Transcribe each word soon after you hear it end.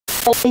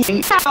Now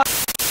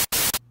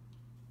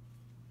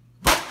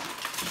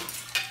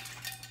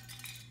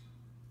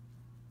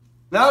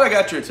that I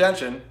got your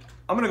attention,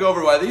 I'm going to go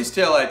over why these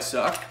taillights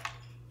suck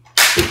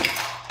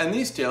and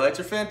these taillights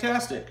are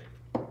fantastic.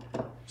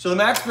 So the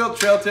Max-Bilt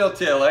Trail Tail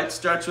taillight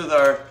starts with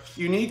our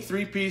unique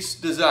three-piece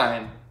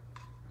design.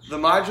 The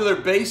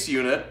modular base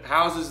unit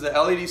houses the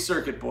LED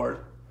circuit board.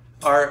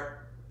 Our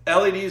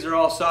LEDs are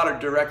all soldered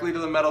directly to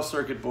the metal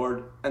circuit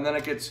board, and then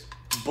it gets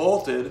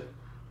bolted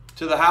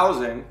to the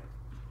housing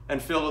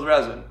and filled with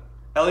resin.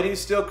 LEDs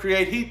still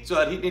create heat, so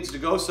that heat needs to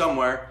go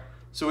somewhere.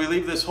 So we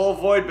leave this whole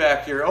void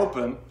back here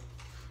open,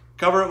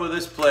 cover it with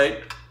this plate,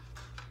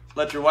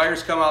 let your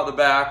wires come out the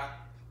back,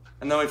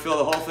 and then we fill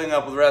the whole thing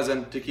up with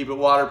resin to keep it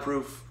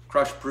waterproof,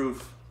 crush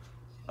proof,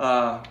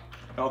 all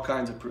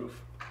kinds of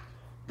proof.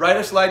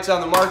 Brightest lights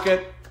on the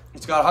market.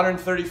 It's got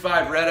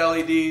 135 red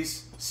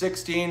LEDs,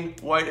 16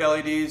 white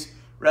LEDs.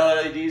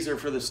 Red LEDs are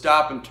for the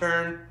stop and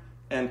turn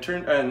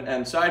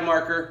and side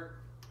marker,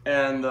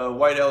 and the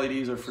white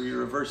LEDs are for your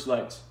reverse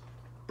lights.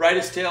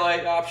 Brightest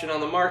taillight option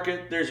on the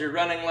market. There's your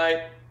running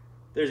light,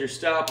 there's your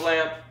stop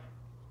lamp,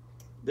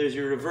 there's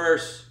your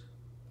reverse,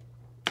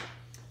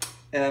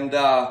 and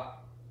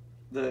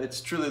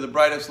it's truly the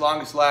brightest,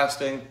 longest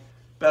lasting,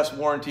 best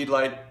warranted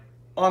light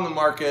on the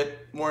market.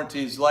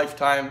 Warranty's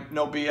lifetime,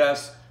 no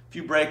BS. If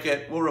you break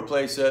it, we'll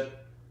replace it.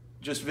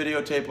 Just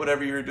videotape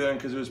whatever you were doing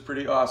because it was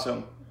pretty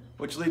awesome.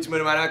 Which leads me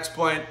to my next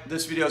point.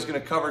 This video is going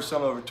to cover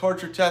some of the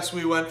torture tests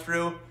we went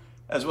through,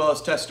 as well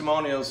as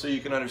testimonials, so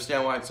you can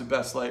understand why it's the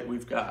best light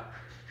we've got.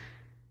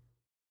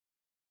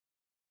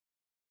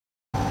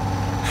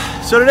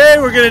 So today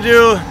we're gonna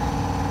do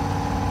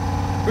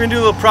a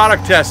little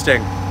product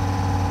testing,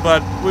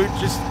 but we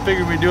just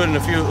figured we'd do it in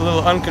a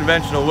little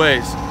unconventional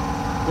ways.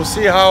 We'll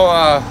see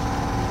how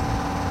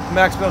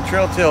Max-Bilt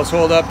Trail Tails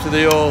hold up to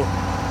the old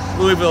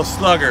Louisville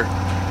Slugger.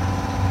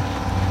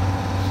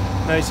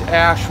 Nice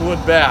ash wood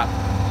bat.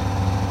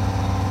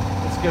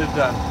 Let's get it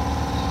done.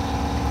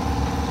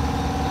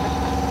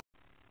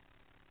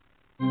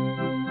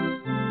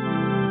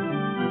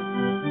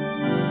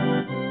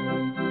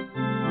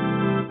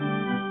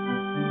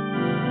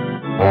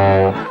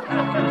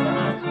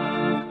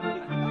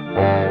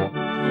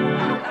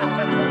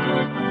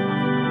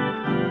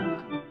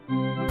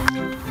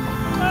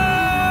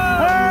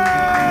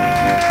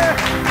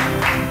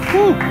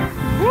 Woo!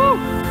 Woo!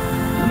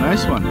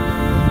 Nice one.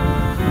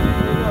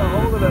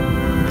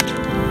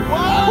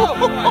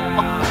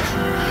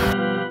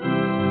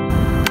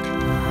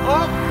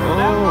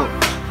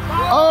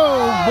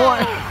 Oh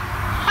boy!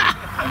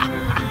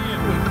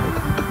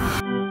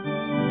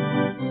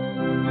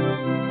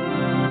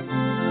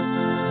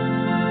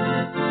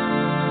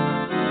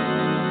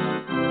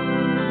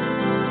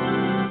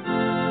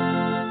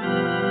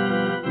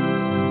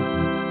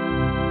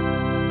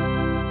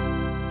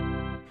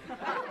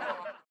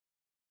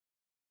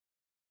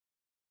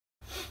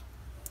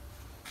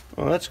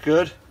 Well, that's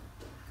good.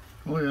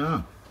 Oh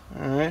yeah.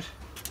 All right.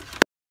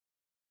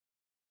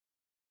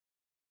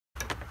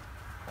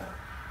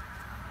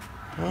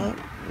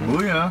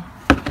 Oh yeah.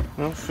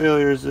 No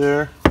failures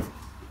there.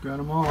 Got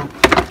them all.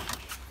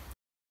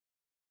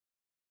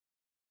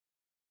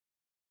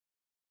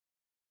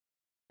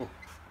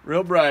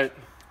 Real bright.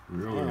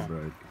 Really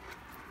bright.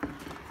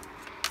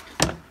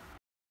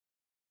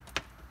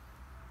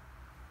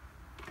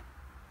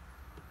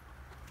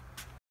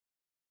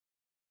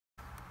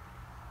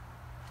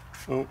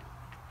 Oh,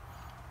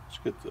 let's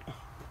get the.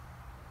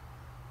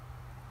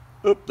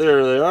 Oop,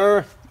 there they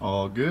are.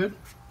 All good.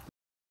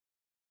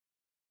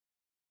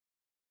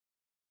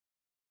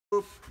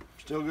 Oop,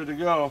 still good to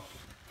go.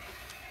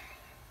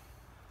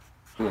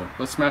 Cool.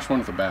 Let's smash one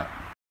with a bat.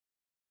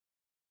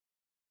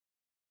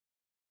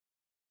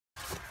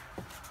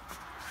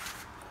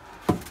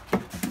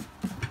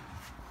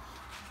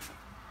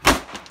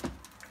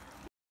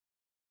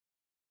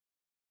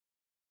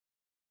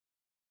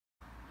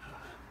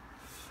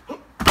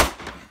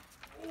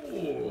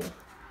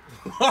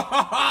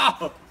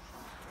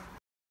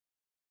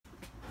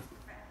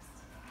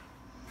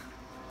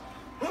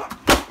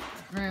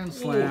 Grand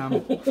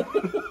slam.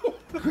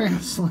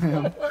 Grand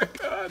slam. Oh my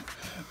god.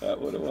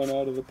 That would have went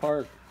out of the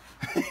park.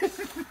 It's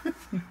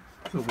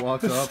a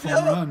walk-off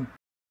home run.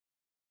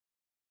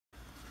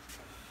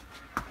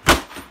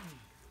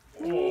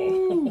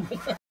 Oh.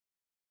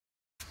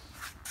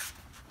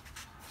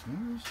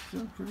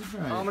 Still pretty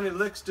bright. How many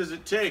licks does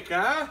it take,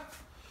 huh?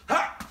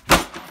 Ha!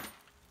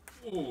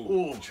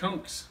 Ooh,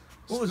 chunks.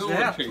 What was Still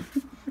that? working.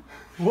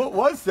 What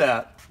was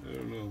that? I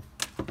don't know.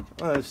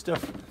 Oh, there's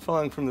stuff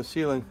falling from the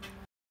ceiling.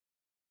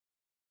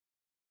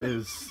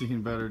 It's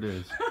seen better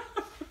days.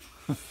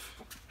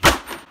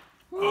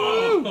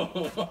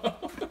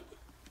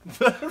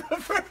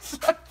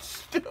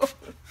 Still.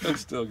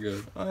 That's still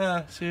good. Oh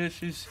yeah, see,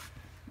 she's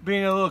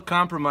being a little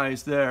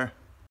compromised there.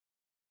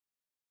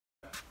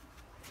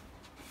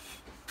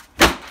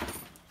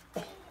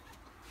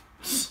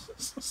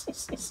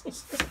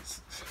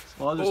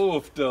 Well, I'll just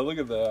Oh, look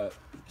at that.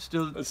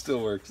 still, That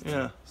still works.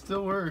 yeah.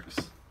 Still works.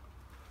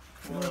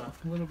 A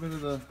little bit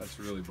of the. That's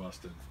really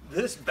busted.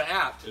 This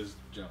bat Is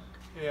junk.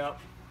 Yeah.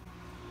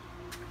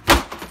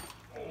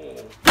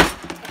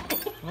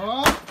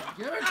 Oh,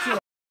 give it to him.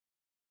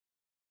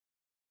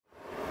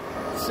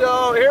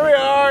 So here we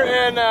are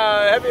in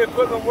heavy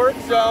equipment work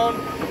zone.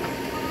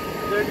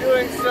 They're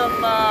doing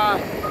some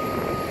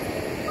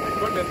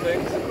equipment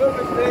things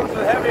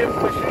with heavy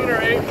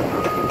machinery.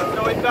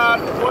 So we thought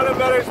what a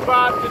better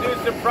spot to do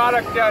some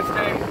product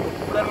testing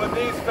than with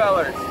these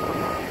fellers.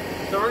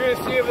 So we're going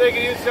to see if they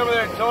can use some of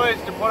their toys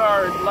to put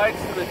our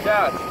lights to the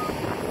test.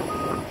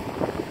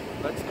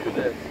 Let's do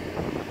this.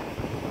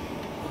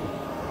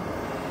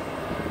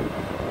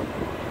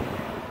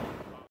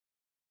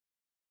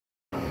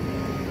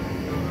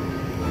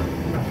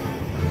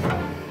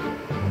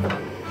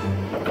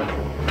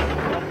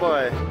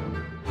 Boy.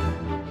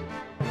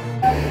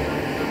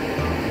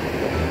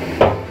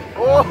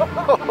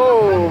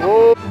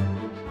 Oh,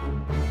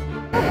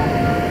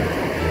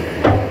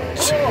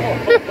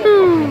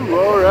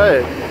 all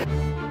right.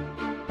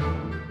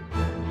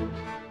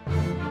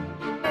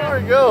 There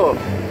we go.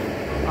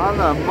 On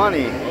the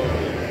money.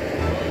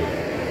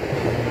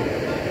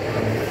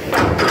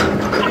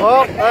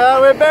 Oh,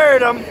 we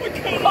buried him.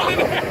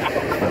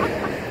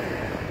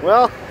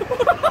 Well.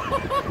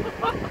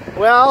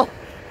 Wow.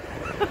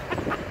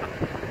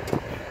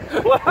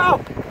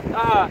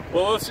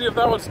 Well, let's see if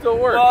that one still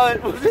works. Well,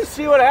 we'll just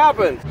see what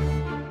happens.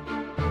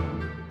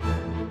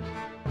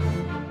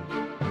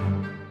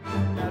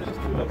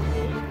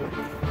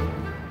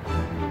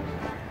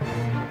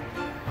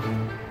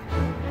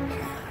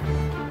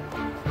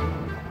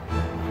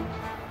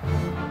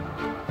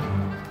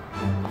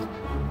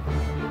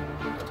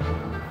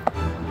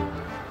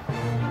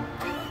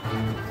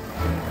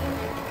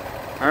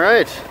 All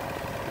right.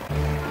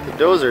 The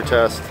dozer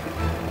test.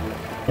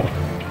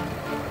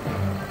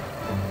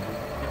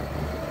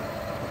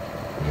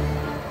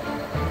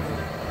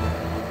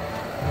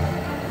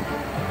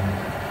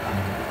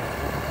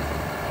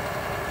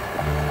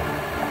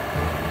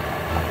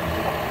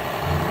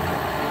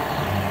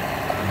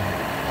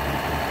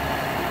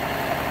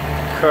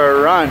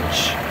 Crunch.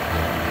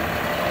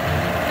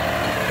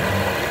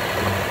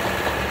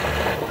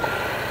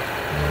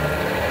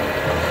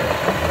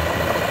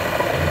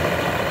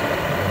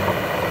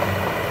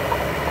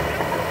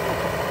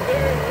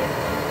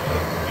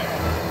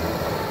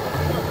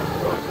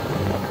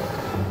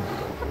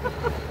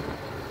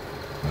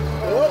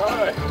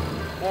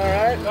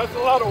 Alright, that's a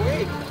lot of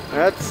wheat.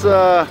 That's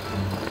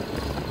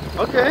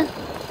okay.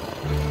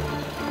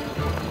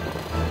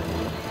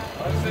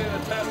 I'd say the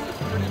test is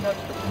pretty much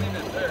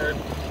completed there.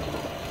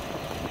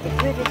 The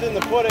proof is in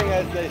the pudding,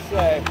 as they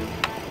say.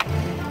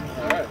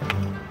 Alright.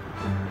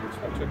 This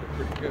one took it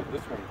pretty good.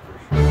 This one for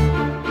sure.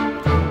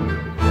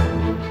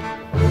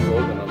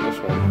 Golden on this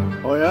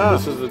one. Oh yeah.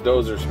 This is the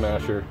dozer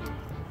smasher.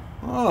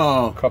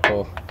 Oh. A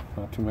couple,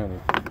 not too many.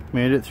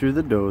 Made it through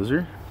the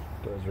dozer.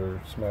 Dozer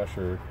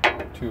smasher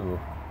 2.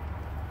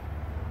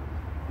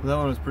 That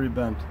one was pretty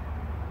bent.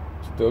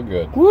 Still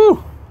good.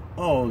 Woo!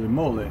 Holy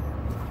moly.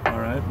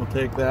 Alright, we'll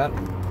take that.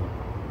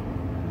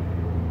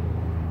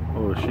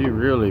 Oh, she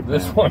really bent.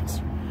 This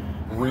one's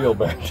real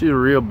bent. She's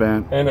real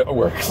bent. And it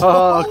works.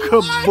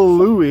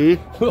 Kablooey.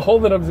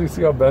 Hold it up so you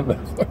see how bent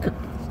that sucker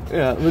is.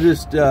 Yeah, we'll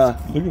just Look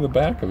at the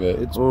back of it.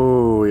 it's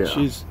Oh yeah.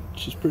 she's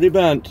pretty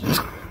bent.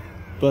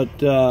 But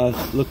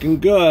looking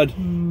good.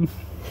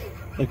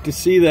 Like to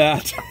see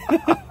that.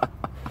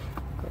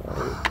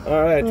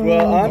 Alright,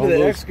 well on to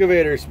the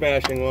excavator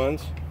smashing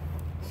ones.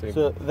 Same.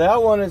 So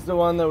that one is the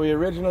one that we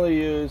originally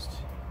used.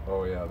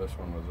 Oh yeah, this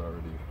one was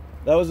already.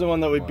 That was the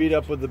one that we beat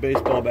up with the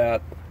baseball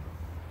bat.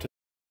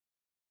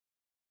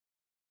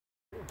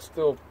 It's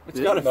still. It's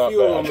got a not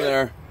few of bad. them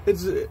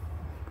there.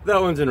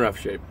 That one's in rough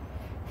shape.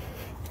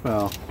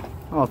 Well,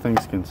 all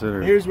things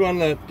considered. Here's one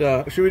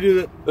that should we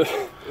do that?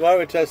 Why don't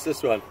we test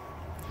this one?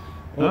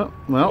 Oh,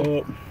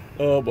 well.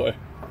 Oh boy.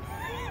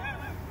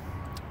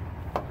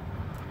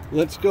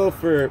 Let's go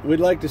for.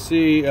 We'd like to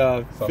see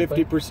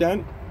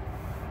 50%.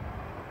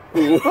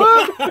 Hey,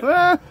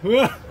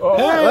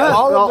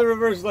 all of the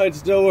reverse lights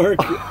still work.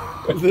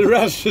 The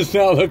rest is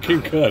not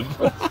looking good.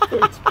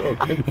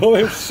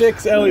 Only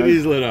 6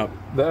 LEDs lit up.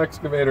 The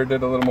excavator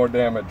did a little more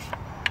damage.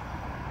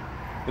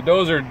 The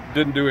dozer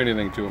didn't do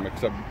anything to him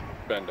except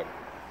bend him.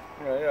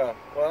 Yeah.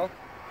 Well,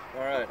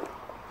 all right.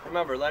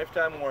 Remember,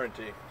 lifetime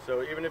warranty.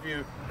 So even if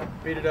you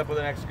beat it up with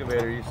an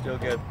excavator, you still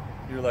get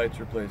your lights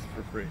replaced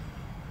for free.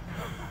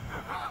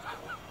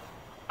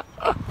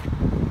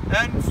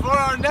 And for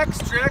our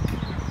next trick,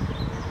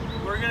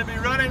 we're going to be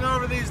running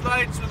over these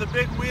lights with a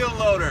big wheel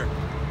loader.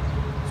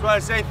 So I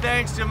say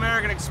thanks to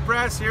American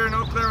Express here in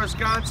Eau Claire,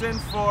 Wisconsin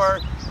for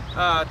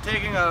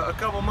taking a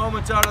couple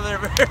moments out of their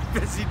very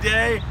busy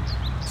day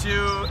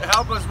to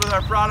help us with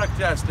our product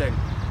testing.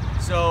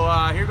 So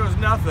here goes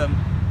nothing.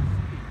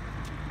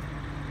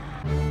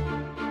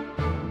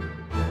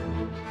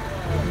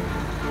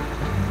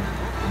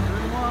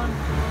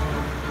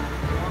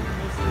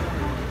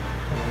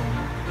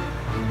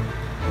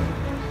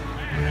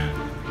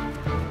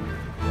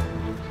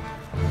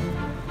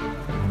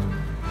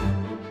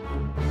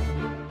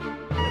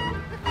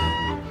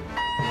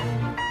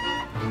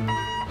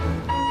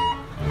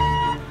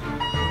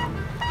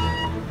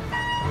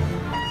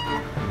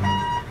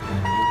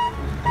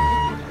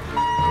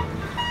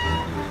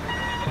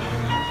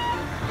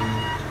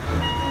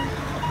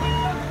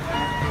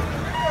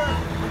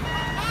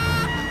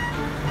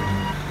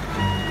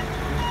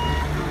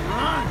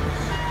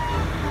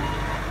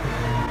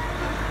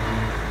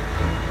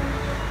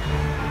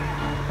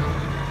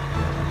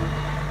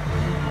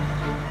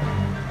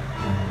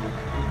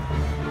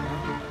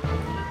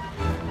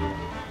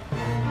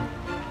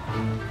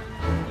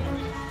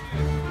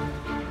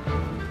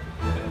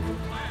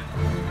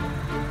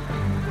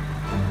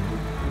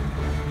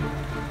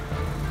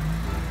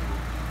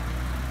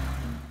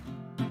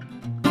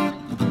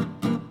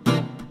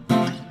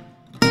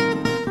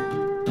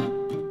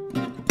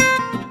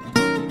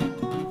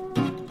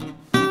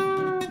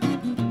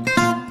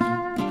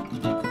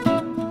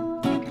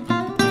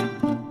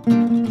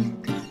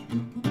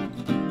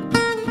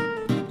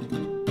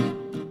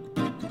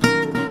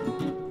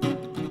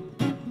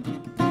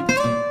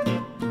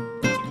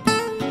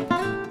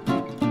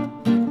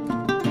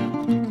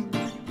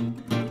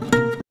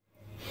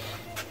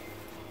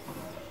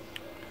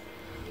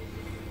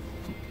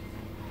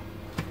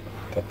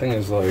 Thing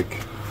is like,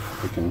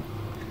 we can,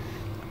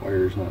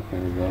 wire's not,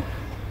 there we go.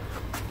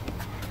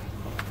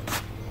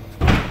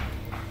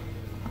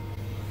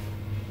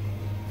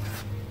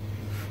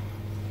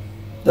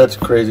 That's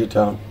crazy,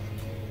 Tom.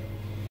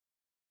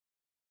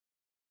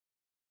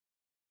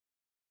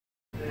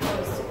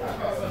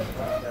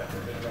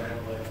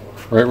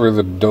 Right where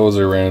the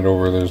dozer ran it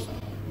over, there's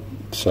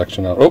a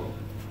section out. Oh!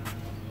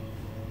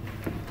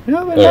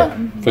 Yeah,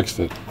 There, fixed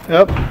it.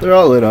 Yep, they're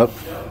all lit up.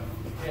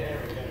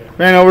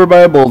 Ran over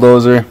by a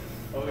bulldozer.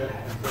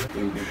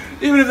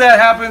 Even if that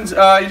happens,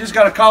 you just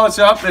got to call us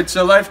up. It's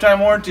a lifetime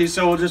warranty,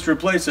 so we'll just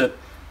replace it.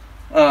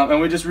 And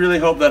we just really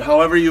hope that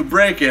however you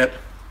break it,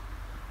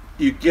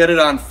 you get it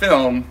on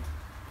film,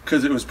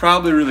 because it was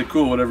probably really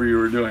cool, whatever you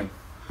were doing.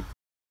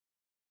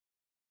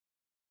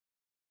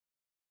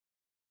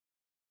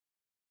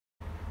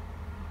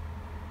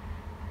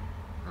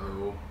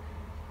 Hello,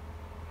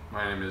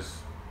 my name is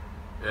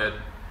Ed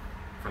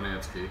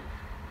Finansky.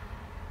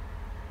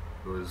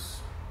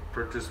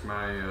 Purchased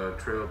my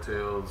Trail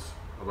Tails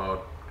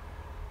about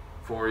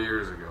 4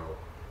 years ago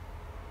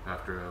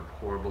after a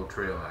horrible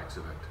trail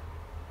accident.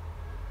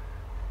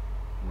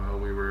 Well,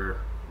 we were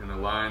in a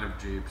line of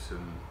Jeeps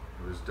and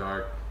it was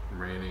dark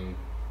and raining,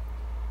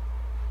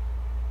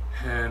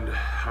 and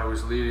I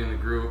was leading the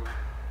group,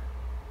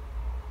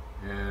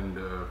 and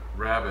a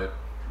rabbit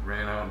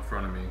ran out in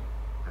front of me.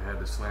 I had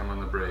to slam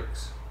on the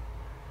brakes,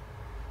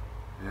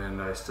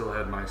 and I still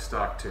had my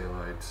stock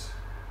taillights,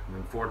 and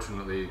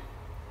unfortunately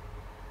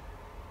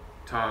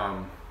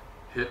Tom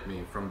hit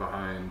me from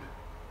behind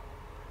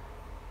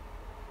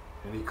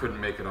and he couldn't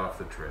make it off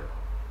the trail.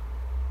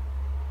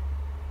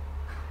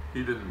 He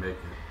didn't make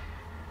it.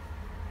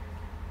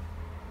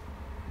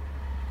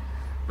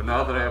 But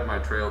now that I have my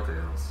Trail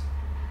Tails,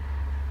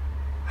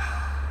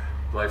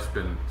 life's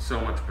been so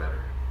much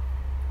better.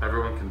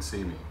 Everyone can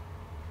see me,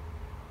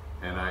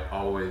 and I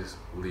always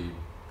lead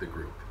the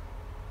group.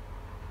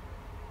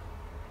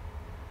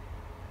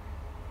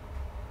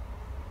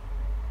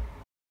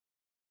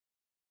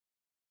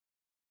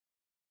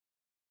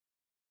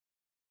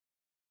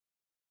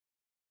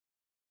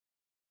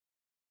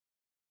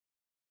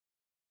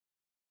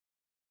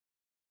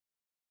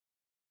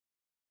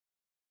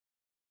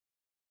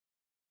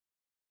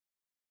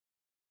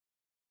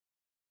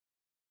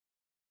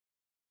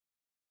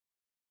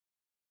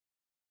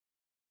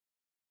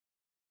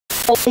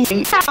 Holy